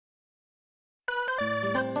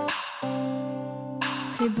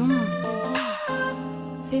C'est bon,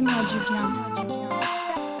 fais-moi du bien.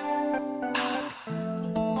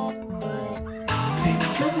 Baby,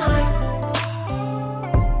 good night.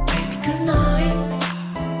 Baby, good night.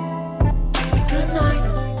 Baby, good night.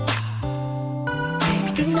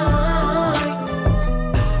 Baby, good night.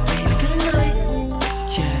 Baby, good night.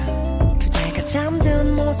 Yeah. 그대가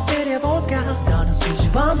잠든 모습 그려볼까. 더는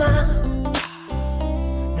수줍어마.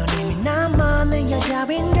 넌 이미 나만의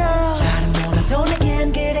여자인 girl. 잘은 몰라도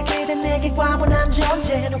내겐 그래 그대 내게 과분한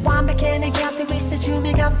존재. 너 완벽해 내 곁에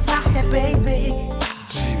있어주며 감사해 baby.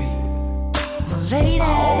 I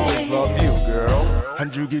always love you, girl.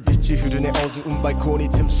 한 줄기 빛이 흐르네 어두운 발코니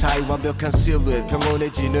틈 사이 완벽한 실루엣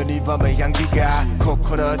평온해지는 이 밤의 향기가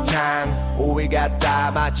코코넛향 오일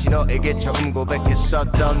같다 마치 너에게 처음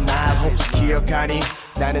고백했었던 날 혹시 기억하니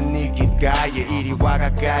나는 네 귓가에 이리 와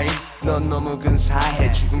가까이 넌 너무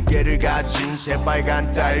근사해 주근깨를 가진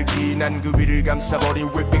새빨간 딸기 난 그 위를 감싸버린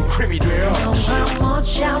whipping cream이 되어 You know how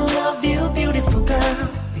much I love you beautiful girl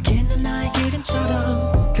느끼는 나의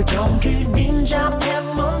그림처럼 그건 그림자 앞에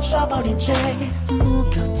멈춰버린 채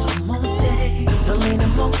아무것도 못해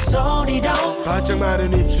들리는 목소리로 바짝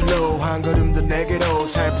마른 입술로 한 걸음 더 내게로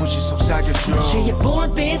살포시 속삭여줘 시의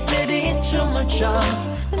불빛들이 춤을 춰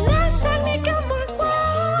날 상리가 물고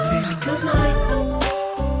Baby good night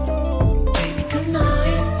Baby good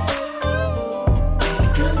night Baby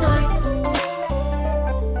good night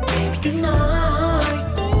Baby good night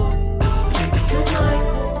Baby good night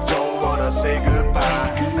Don't wanna say goodbye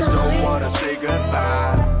I don't wanna say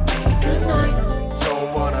goodbye Baby good night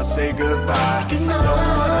Don't wanna say goodbye I don't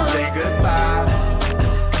wanna say goodbye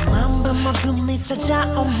한 밤 어둠이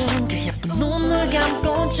찾아오면 그 예쁜 눈을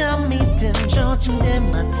감고 잠이 든 저 침대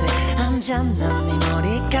맡에 앉아 난 네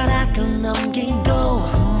머리카락을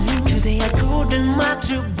넘기고 그대의 얼굴을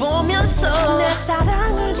마주 보면서 내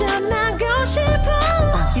사랑을 전하고 싶어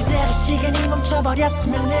이대로 시간이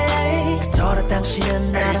멈춰버렸으면 해 그토록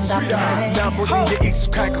당신은 아름답네 난 모든 게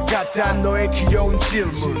익숙할 것 같아 너의 귀여운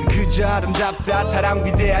질문 그저 아름답다 사랑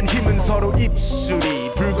위대한 힘은 서로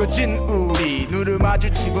입술이 붉어진 우리 눈을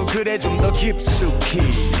마주치고 그래 좀 더 깊숙이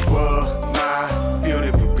You were my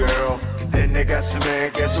beautiful girl 그대 내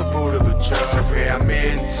가슴에 계속 불어붙여 상쾌한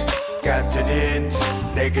민트 같은 힌트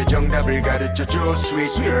내게 정답을 가르쳐줘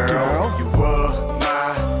sweet girl You were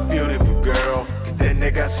my beautiful girl 그대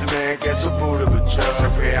내 가슴에 계속 불어붙여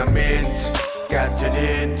상쾌한 민트 같은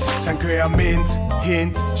힌트 상쾌한 민트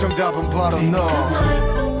힌트 정답은 바로 너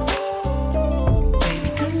Baby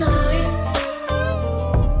good night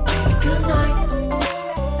Baby good night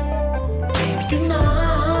Baby good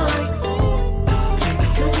night Baby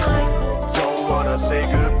good night Don't wanna say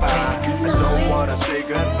goodbye I don't wanna say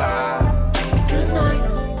goodbye Baby good night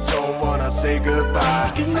Don't wanna say goodbye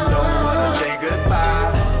I don't wanna say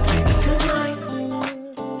goodbye Baby good night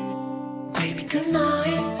Baby good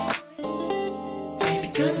night Baby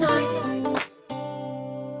good night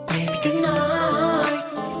Baby good night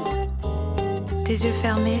Tes yeux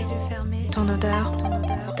fermés, ton odeur,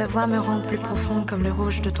 ta voix me rend plus profonde comme le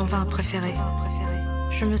rouge de ton vin préféré.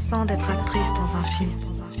 Je me sens d'être actrice dans un film.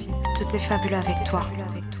 Tout est fabuleux avec toi.